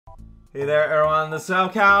Hey there everyone, this is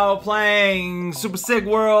SoCal playing Super SIG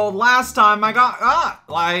World. Last time I got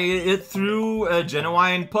it threw a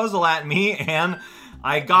genuine puzzle at me and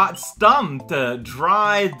I got stumped.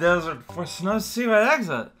 Drei Desert4, no secret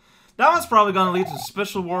exit. That one's probably gonna lead to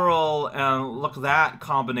Special World, and look at that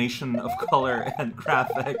combination of color and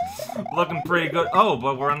graphic. Looking pretty good. Oh,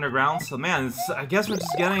 but we're underground, so man, I guess we're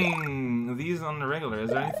just getting these on the regular. Is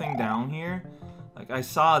there anything down here? Like, I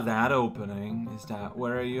saw that opening. Is that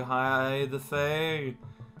where you hide the thing?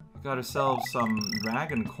 Got ourselves some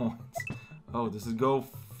dragon coins. Oh, does it go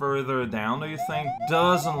further down, do you think?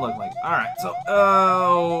 Doesn't look like. Alright, so,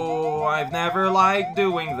 oh, I've never liked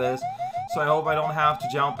doing this. So I hope I don't have to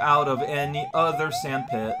jump out of any other sand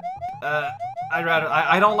pit.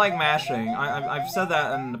 I don't like mashing. I've said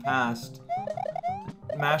that in the past.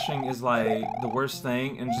 Mashing is like the worst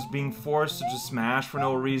thing, and just being forced to just smash for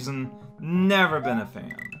no reason. Never been a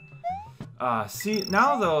fan. See,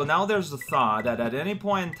 now there's the thought that at any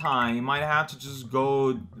point in time, you might have to just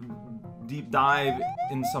go deep dive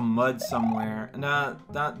in some mud somewhere. And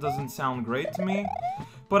that doesn't sound great to me.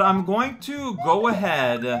 But I'm going to go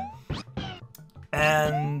ahead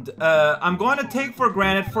and I'm going to take for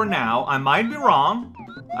granted for now. I might be wrong.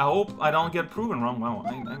 I hope I don't get proven wrong. Wow,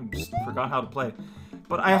 I just forgot how to play.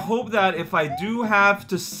 But I hope that if I do have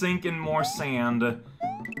to sink in more sand,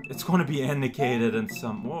 it's going to be indicated in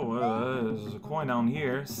some... Whoa, there's a coin down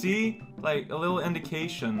here. See? Like, a little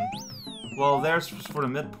indication. Well, there's for the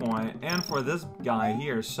midpoint, and for this guy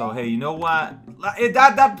here. So, hey, you know what?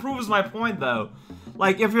 That proves my point, though.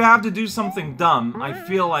 Like, if you have to do something dumb, I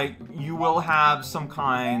feel like you will have some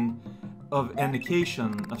kind of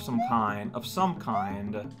indication of some kind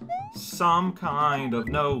of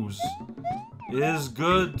nose. It is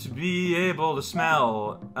good to be able to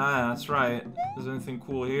smell. That's right. Is there anything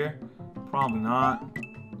cool here? Probably not.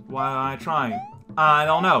 Why am I trying? I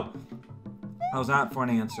don't know. How's that for an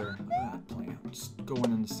answer? Look at that plan. Just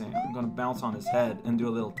going in the sand. I'm gonna bounce on his head and do a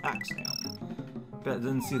little tack sound. Bet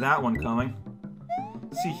didn't see that one coming.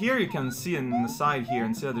 See, here you can see in the side here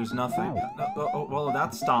and see that there's nothing. Oh, well,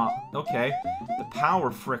 that stopped. Okay. The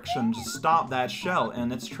power friction just stopped that shell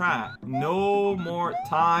in its track. No more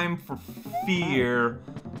time for fear.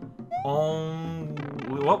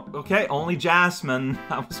 Okay, only Jasmine.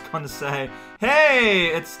 I was gonna say, hey,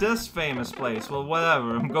 it's this famous place. Well,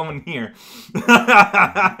 whatever, I'm going here.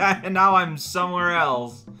 And now I'm somewhere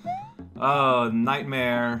else. Oh,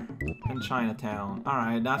 nightmare in Chinatown.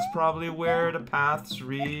 Alright, that's probably where the paths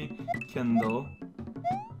rekindle.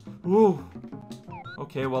 Ooh.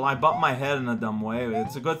 Okay, well, I bumped my head in a dumb way.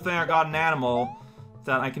 It's a good thing I got an animal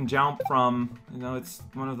that I can jump from. You know, it's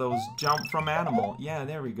one of those jump from animal. Yeah,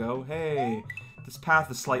 there we go. Hey, this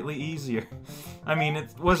path is slightly easier. I mean,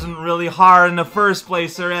 it wasn't really hard in the first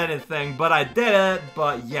place or anything, but I did it.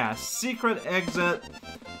 But yeah, secret exit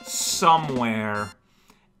somewhere.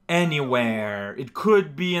 Anywhere. It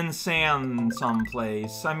could be in sand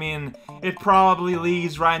someplace. I mean, it probably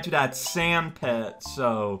leads right into that sand pit,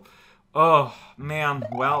 so... Oh, man.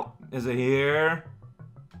 Well, is it here?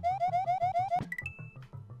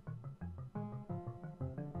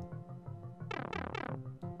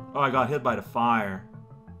 Oh, I got hit by the fire.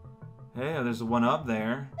 Hey, there's a one up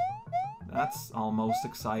there. That's almost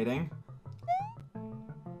exciting.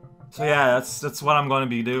 So yeah, that's what I'm going to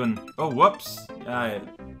be doing. Oh, whoops.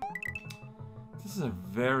 This is a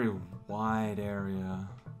very wide area.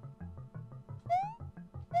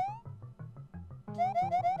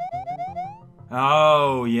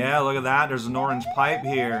 Oh, yeah, look at that. There's an orange pipe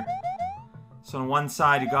here. So on one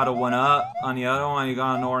side, you got a one-up. On the other one, you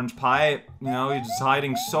got an orange pipe. You know, you're just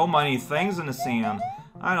hiding so many things in the sand.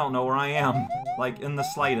 I don't know where I am. Like, in the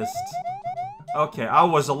slightest. Okay, I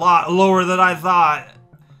was a lot lower than I thought.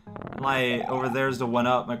 Like, over there's the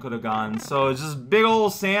one-up I could have gone. So it's just big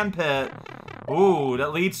old sand pit. Ooh,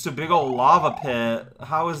 that leads to big old lava pit.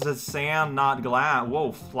 How is this sand not glass?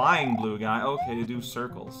 Whoa, flying blue guy. Okay, to do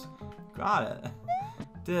circles. Got it.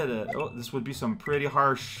 Did it. Oh, this would be some pretty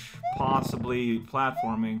harsh, possibly,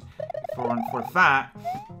 platforming for the fact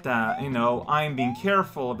that, you know, I'm being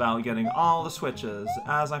careful about getting all the switches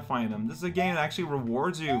as I find them. This is a game that actually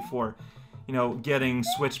rewards you for, you know, getting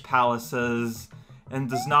switch palaces and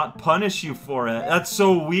does not punish you for it. That's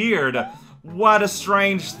so weird. What a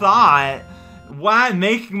strange thought. Why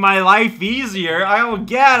making my life easier? I don't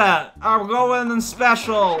get it. I'm going in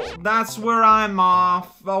special. That's where I'm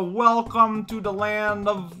off. Welcome to the land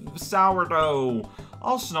of sourdough,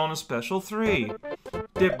 also known as Special 3.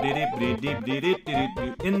 Dip dip dip dip dip dip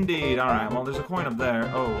dip. Indeed. All right. Well, there's a coin up there.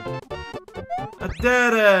 Oh, I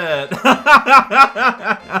did it.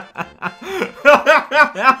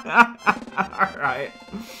 All right.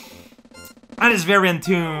 That is very in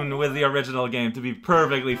tune with the original game, to be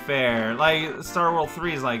perfectly fair. Like, Star World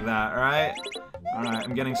 3 is like that, alright? Alright,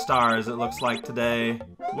 I'm getting stars, it looks like today.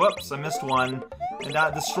 Whoops, I missed one. And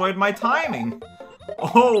that destroyed my timing.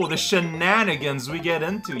 Oh, the shenanigans we get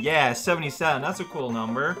into. Yeah, 77, that's a cool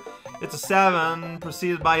number. It's a 7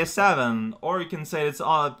 preceded by a 7. Or you can say it's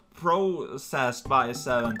processed by a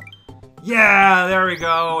 7. Yeah, there we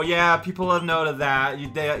go. Yeah, people have noted that. You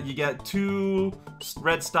get 2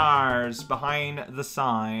 red stars behind the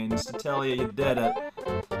signs to tell you did it.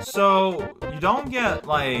 So, you don't get,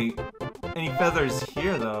 like, any feathers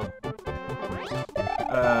here, though.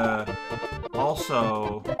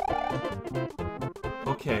 Also...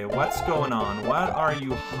 Okay, what's going on? What are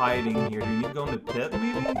you hiding here? Do you need to go in the pit,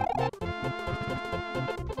 maybe?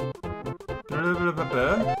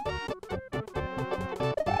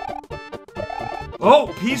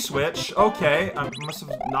 Oh, P-switch. Okay, I must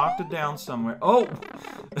have knocked it down somewhere. Oh!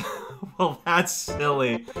 Well, that's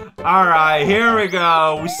silly. Alright, here we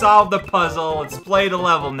go. We solved the puzzle. Let's play the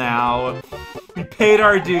level now. We paid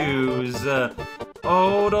our dues.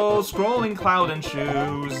 Oh, those scrolling cloud and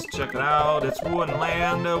shoes. Check it out, it's Ruin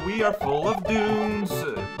Land. We are full of dunes.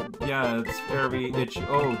 Yeah, it's very itchy.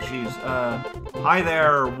 Oh, jeez. Hi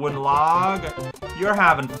there, wooden log. You're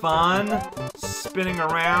having fun. Spinning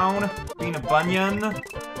around, being a bunion.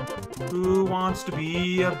 Who wants to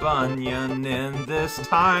be a bunion in this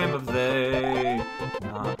time of day?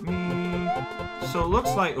 Not me. So it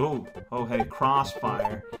looks like... Oh, hey,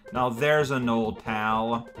 crossfire. Now there's an old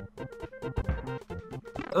pal.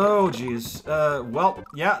 Oh, jeez. Well,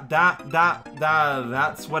 yeah,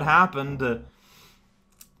 that's what happened.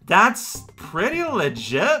 That's pretty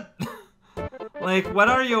legit. Like, what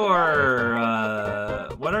are your,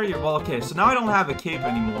 well, okay, so now I don't have a cape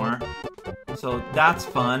anymore. So, that's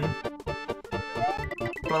fun.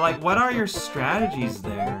 But, like, what are your strategies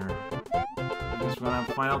there? I guess we're gonna have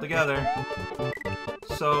to find out together.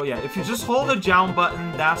 So, yeah, if you just hold the down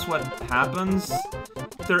button, that's what happens.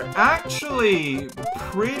 They're actually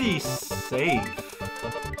pretty safe.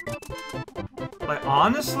 Like,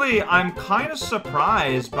 honestly, I'm kind of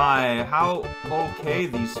surprised by how okay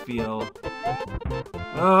these feel.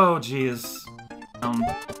 Oh, jeez.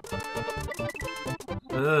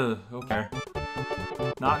 Okay.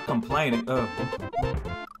 Not complaining. Oh.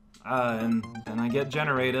 And then I get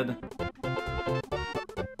generated.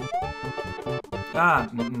 Ah,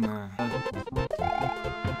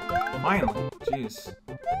 finally. Jeez.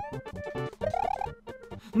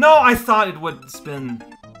 No, I thought it would spin,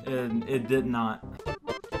 and it did not.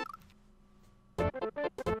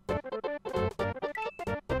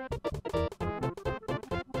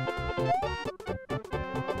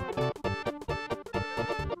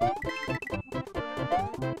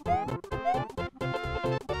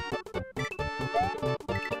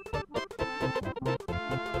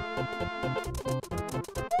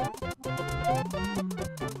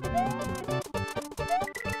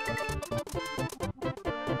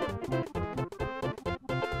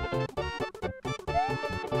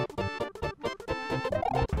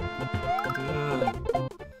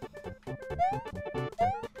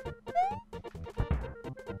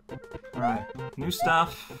 Alright, new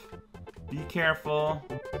stuff. Be careful.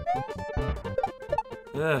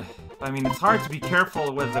 Ugh. I mean, it's hard to be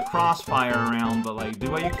careful with the crossfire around, but, like,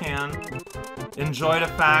 do what you can. Enjoy the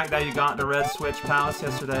fact that you got the red switch palace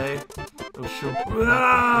yesterday. Oh, shoot.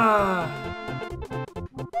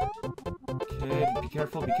 Okay, be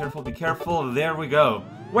careful, be careful, be careful. There we go.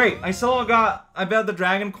 Wait, I still got... I bet the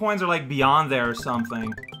dragon coins are, like, beyond there or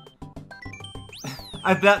something.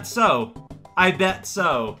 I bet so. I bet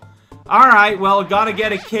so. Alright, well, gotta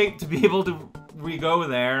get a cape to be able to re-go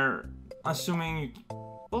there. Assuming you...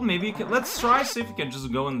 Well, maybe you can... Let's try, see if you can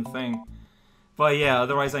just go in the thing. But yeah,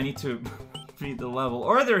 otherwise I need to beat the level.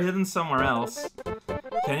 Or they're hidden somewhere else.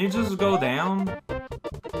 Can you just go down?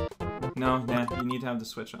 No, yeah, you need to have the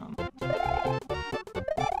switch on.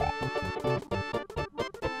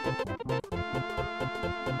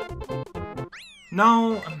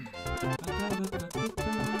 No!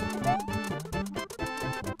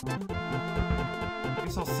 I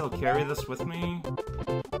guess I'll still carry this with me.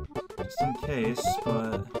 Just in case,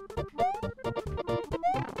 but...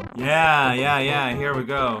 Yeah, here we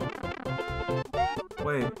go.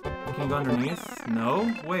 Wait, can you go underneath?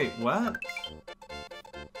 No? Wait, what?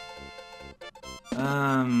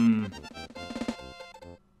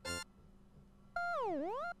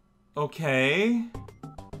 Okay.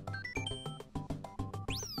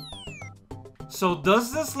 So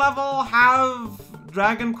does this level have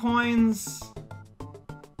dragon coins?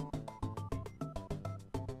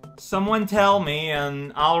 Someone tell me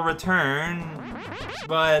and I'll return.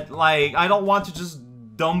 But, like, I don't want to just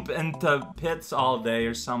dump into pits all day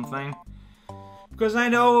or something. Because I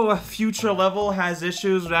know a future level has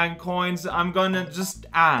issues with adding coins. I'm gonna just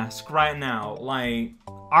ask right now, like,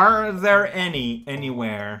 are there any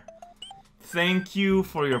anywhere? Thank you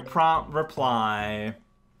for your prompt reply.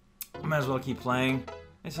 I might as well keep playing.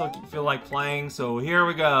 I still feel like playing, so here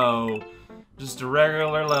we go. Just a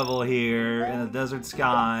regular level here in the desert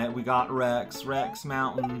sky. We got Rex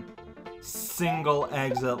Mountain. Single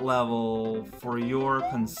exit level for your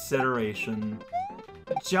consideration.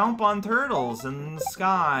 Jump on turtles in the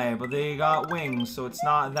sky, but they got wings, so it's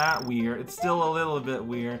not that weird. It's still a little bit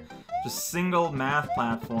weird. Just single math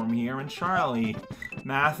platform here in Charlie.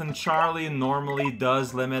 Math in Charlie normally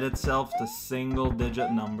does limit itself to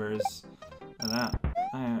single-digit numbers. Look at that.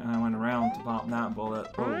 I went around to pop that bullet.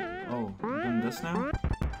 Oh, we're doing this now?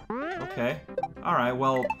 Okay. Alright,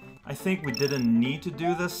 well, I think we didn't need to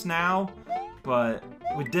do this now, but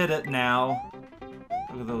we did it now.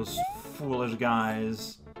 Look at those foolish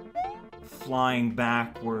guys flying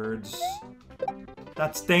backwards.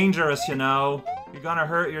 That's dangerous, you know. You're gonna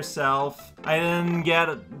hurt yourself. I didn't get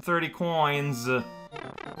 30 coins.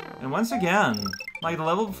 And once again, like, the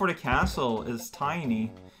level before the castle is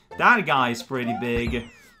tiny. That guy's pretty big,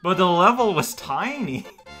 but the level was tiny.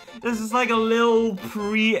 This is like a little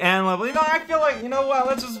pre-end level. You know, I feel like, you know what,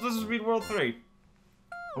 let's just read World 3.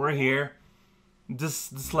 We're here.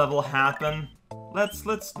 This level happened. Let's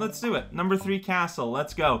do it. Number 3 castle,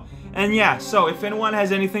 let's go. And yeah, so if anyone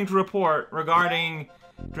has anything to report regarding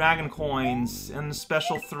Dragon Coins and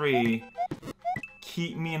Special 3,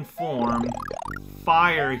 keep me informed.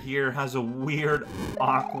 Fire here has a weird,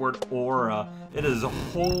 awkward aura. It is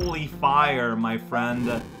holy fire, my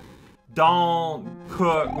friend. Don't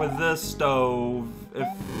cook with this stove if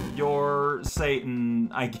you're Satan,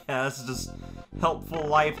 I guess. Just helpful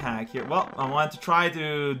life hack here. Well, I wanted to try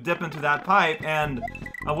to dip into that pipe, and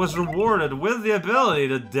I was rewarded with the ability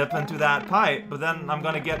to dip into that pipe, but then I'm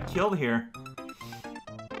gonna get killed here.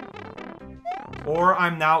 Or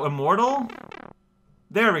I'm now immortal?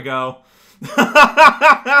 There we go.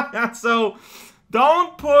 So,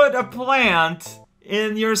 don't put a plant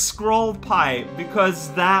in your scrolled pipe,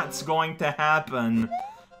 because that's going to happen.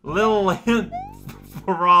 Little hint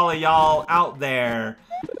for all of y'all out there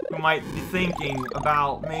who might be thinking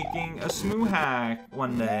about making a smooth hack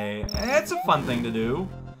one day. It's a fun thing to do.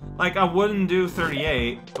 Like, I wouldn't do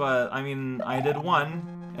 38, but, I mean, I did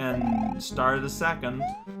one, and started a second.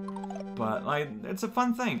 But, like, it's a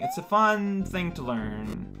fun thing. It's a fun thing to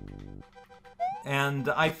learn. And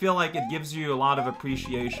I feel like it gives you a lot of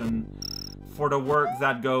appreciation for the work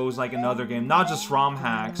that goes, like, in other games. Not just ROM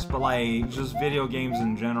hacks, but, like, just video games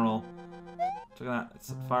in general. Look at that. It's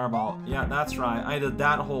a fireball. Yeah, that's right. I did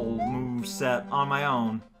that whole move set on my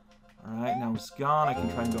own. Alright, now it's gone. I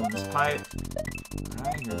can try and go in this pipe.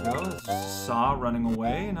 Alright, here we go. It's just a saw running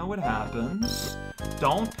away. You know what happens.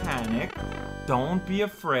 Don't panic. Don't be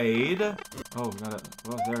afraid. Oh, got it.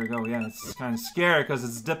 Oh, there we go. Yeah, it's kind of scary because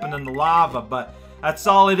it's dipping in the lava, but that's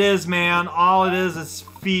all it is, man. All it is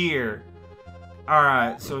fear.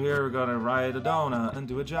 Alright, so here we're gonna ride a donut and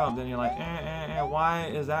do a jump. Then you're like, why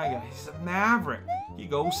is that guy? He's a maverick. He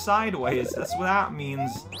goes sideways. That's what that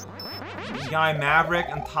means. The guy Maverick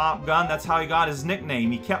and Top Gun, that's how he got his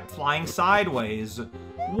nickname. He kept flying sideways.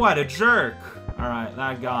 What a jerk. Alright,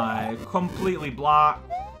 that guy completely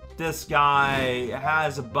blocked. This guy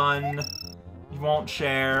has a bun. He won't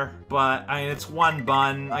share, but I mean, it's one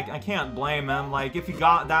bun. I can't blame him. Like, if he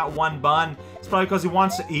got that one bun, it's probably because he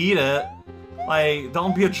wants to eat it. Like,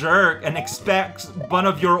 don't be a jerk and expect one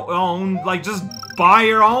of your own. Like, just buy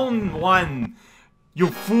your own one. You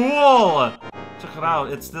fool! Check it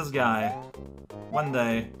out, it's this guy. One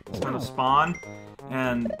day, he's gonna spawn,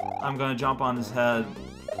 and I'm gonna jump on his head.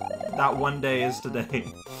 That one day is today.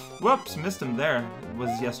 Whoops, missed him there. It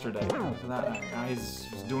was yesterday. Look at that guy's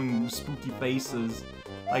doing spooky faces.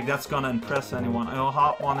 Like, that's gonna impress anyone. I'll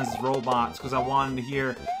hop on his robots, because I wanted to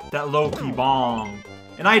hear that low-key bong.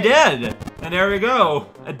 And I did! And there we go.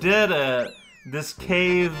 I did it. This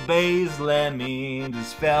cave-based lemming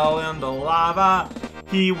just fell in the lava.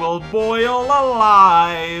 He will boil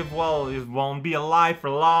alive. Well, he won't be alive for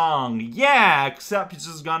long. Yeah, except he's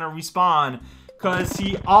just gonna respawn. Cause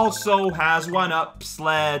he also has one-ups.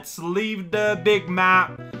 Let's leave the big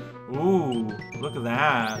map. Ooh, look at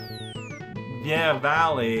that. Yeah,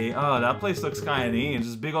 valley. Oh, that place looks kind of neat. It's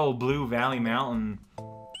just big old blue valley mountain.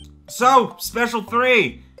 So, Special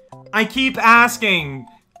 3. I keep asking.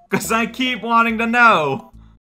 Because I keep wanting to know.